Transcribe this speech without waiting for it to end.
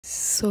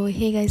So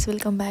hey guys,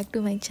 welcome back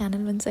to my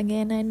channel once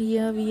again, and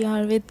here we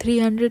are with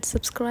 300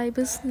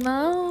 subscribers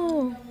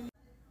now.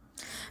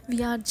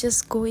 We are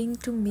just going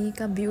to make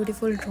a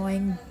beautiful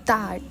drawing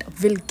that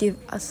will give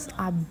us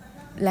a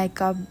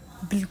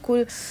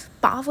बिल्कुल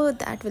power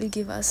that will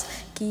give us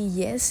कि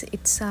yes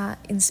it's a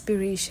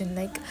inspiration.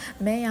 Like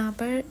मैं यहाँ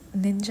पर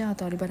Ninja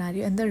हथौड़ी बना रही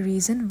हूँ, and the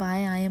reason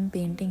why I am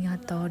painting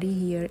हथौड़ी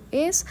here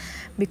is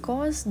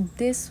because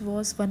this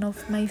was one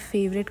of my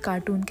favourite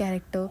cartoon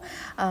character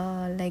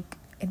like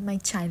in my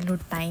childhood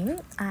time.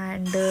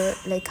 And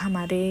like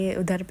हमारे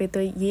उधर पे तो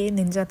ये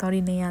निंजा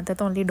हथौड़ी नहीं आता,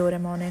 तो ओनली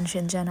डोरेमोन एंड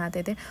शिनचैन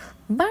आते थे.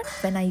 But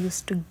when I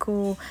used to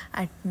go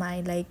at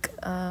my like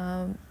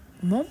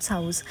moms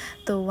house,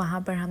 तो वहाँ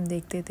पर हम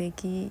देखते थे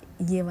कि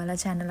ये वाला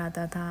चैनल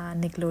आता था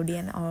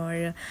निकलोडियन,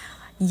 और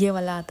ये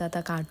वाला आता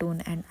था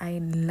cartoon, and I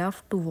love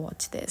to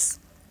watch this.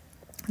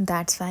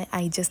 That's why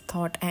I just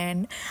thought,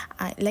 and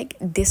I like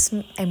this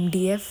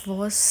MDF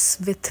was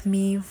with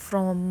me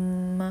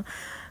from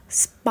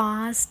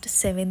past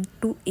 7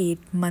 to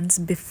 8 months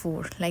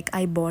before. Like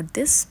I bought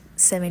this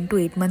 7 to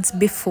 8 months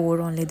before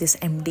only, this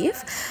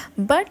MDF,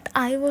 but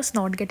I was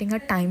not getting a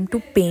time to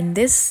paint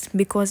this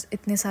because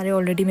इतने सारे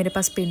already मेरे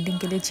पास painting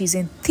के लिए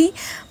चीज़ें थी.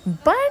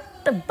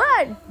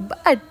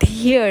 But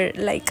here,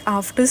 like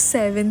after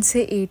 7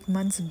 से 8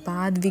 months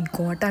बाद, we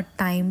got a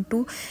time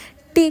to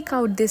take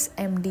out this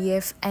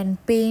MDF and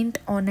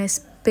paint on a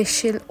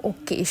special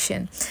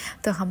occasion.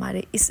 तो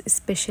हमारे इस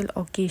स्पेशल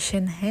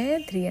ओकेशन है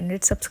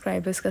 300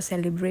 सब्सक्राइबर्स का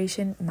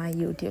celebration. My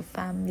YouTube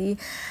family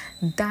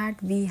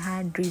that we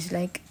had reach,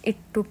 like it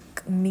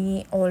took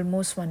me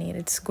almost 1 year.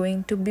 It's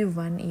going to be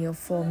 1 year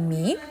for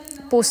me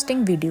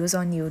posting videos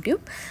on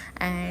YouTube,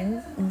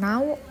 and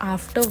now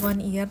after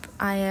 1 year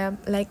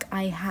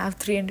I have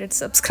 300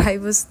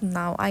 subscribers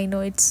now. I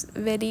know it's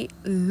very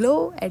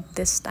low at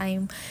this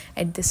time,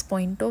 at this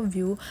point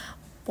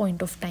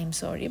of time,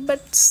 sorry,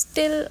 but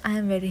still I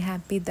am very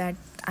happy that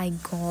I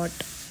got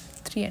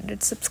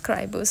 300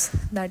 subscribers.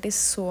 That is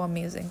so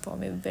amazing for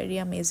me,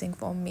 very amazing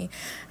for me,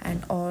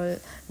 and all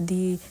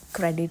the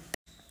credit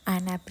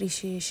and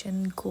appreciation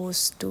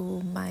goes to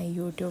my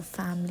YouTube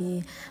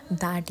family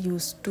that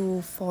used to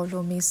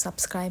follow me,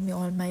 subscribe me,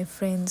 all my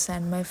friends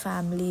and my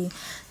family.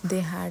 They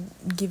had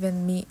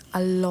given me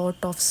a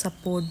lot of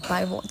support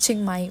by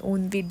watching my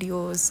own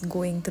videos,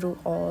 going through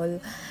all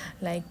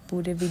like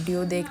पूरे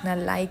video देखना,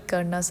 like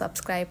करना,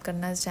 subscribe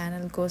करना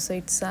channel को. So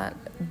it's a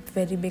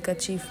very big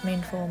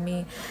achievement for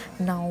me.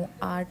 Now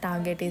our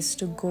target is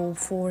to go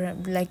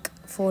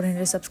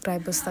 400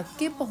 subscribers तक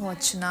के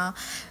पहुंचना,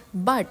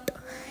 but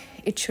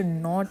it should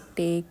not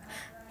take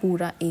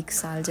पूरा 1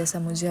 साल जैसा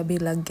मुझे अभी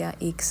लग गया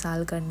 1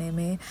 साल करने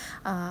में.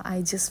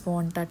 I just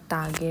want a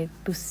target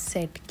to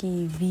set कि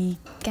we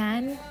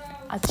can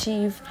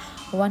achieve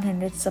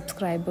 100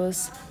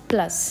 subscribers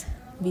plus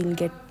we'll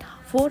get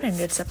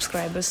 400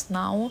 subscribers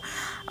now.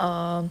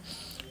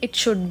 It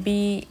should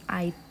be,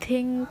 I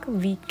think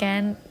we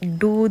can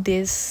do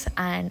this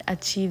and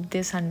achieve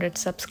this 100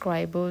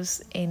 subscribers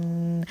in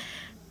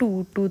 2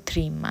 to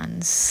 3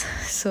 months.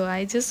 So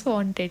I just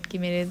wanted कि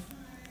मेरे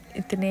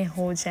इतने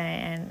हो जाएं,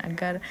 and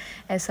अगर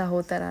ऐसा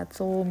होता रहा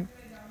तो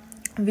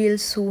we'll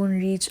soon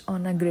reach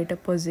on a greater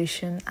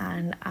position,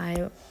 and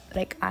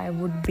I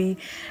would be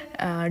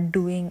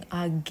doing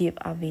a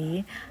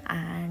giveaway.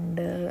 And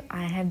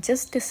I have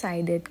just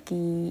decided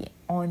ki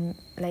on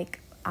like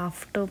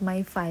after my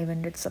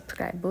 500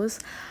 subscribers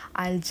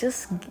I'll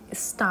just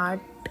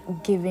start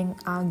giving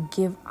a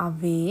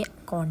giveaway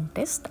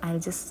contest. I'll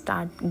just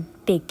start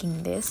taking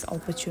this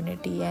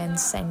opportunity and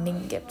sending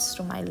gifts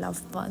to my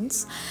loved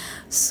ones.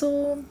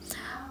 So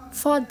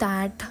for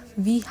that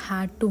we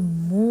had to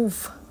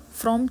move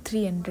from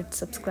 300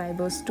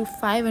 subscribers to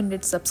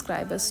 500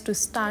 subscribers to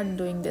start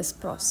doing this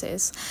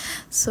process.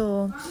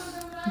 So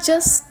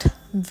just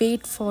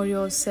wait for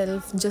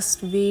yourself,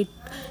 just wait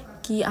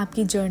कि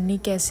आपकी journey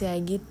कैसे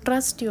आएगी.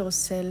 Trust your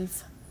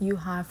self, you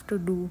have to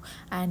do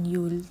and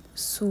you will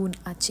soon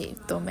achieve.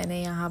 तो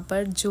मैंने यहाँ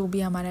पर जो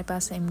भी हमारे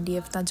पास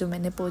MDF था, जो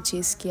मैंने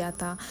परचेज़ किया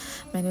था,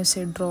 मैंने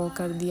उसे ड्रॉ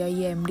कर दिया.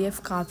 ये MDF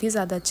काफ़ी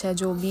ज़्यादा अच्छा है.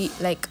 जो भी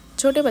लाइक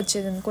छोटे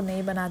बच्चे जिनको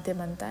नहीं बनाते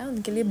बनता है,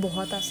 उनके लिए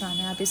बहुत आसान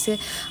है. आप इसे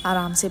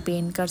आराम से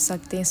पेंट कर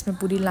सकते हैं. इसमें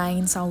पूरी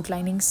लाइन्स,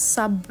 आउटलाइनिंग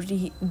सब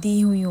दी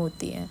हुई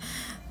होती हैं,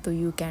 तो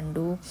you can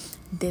do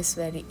this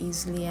very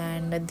easily.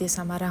 And this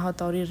हमारा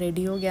हथौड़ी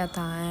रेडी हो गया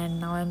था, and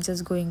now I am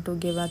just going to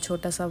give a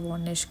छोटा सा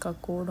वार्निश का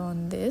कोड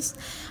ऑन दिस.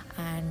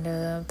 एंड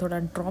थोड़ा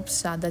ड्रॉप्स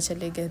ज़्यादा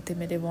चले गए थे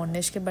मेरे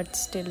वार्निश के, बट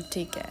स्टिल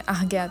ठीक है,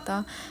 आ गया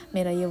था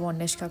मेरा ये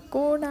वार्निश का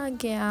कोड आ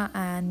गया.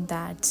 And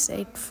that's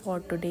it for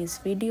today's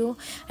video.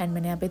 And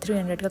मैंने यहाँ पे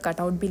 300 का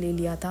कटआउट भी ले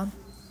लिया था,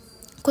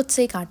 खुद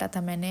से ही काटा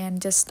था मैंने. And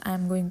just I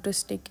am going to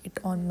stick it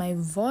on my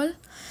wall,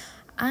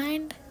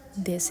 and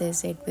this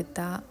is it with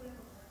the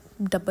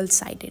double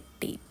sided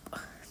tape.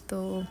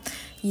 तो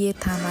ये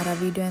था हमारा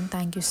video, and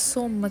thank you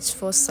so much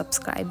for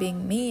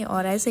subscribing मी,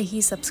 और ऐसे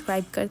ही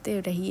सब्सक्राइब करते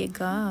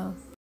रहिएगा.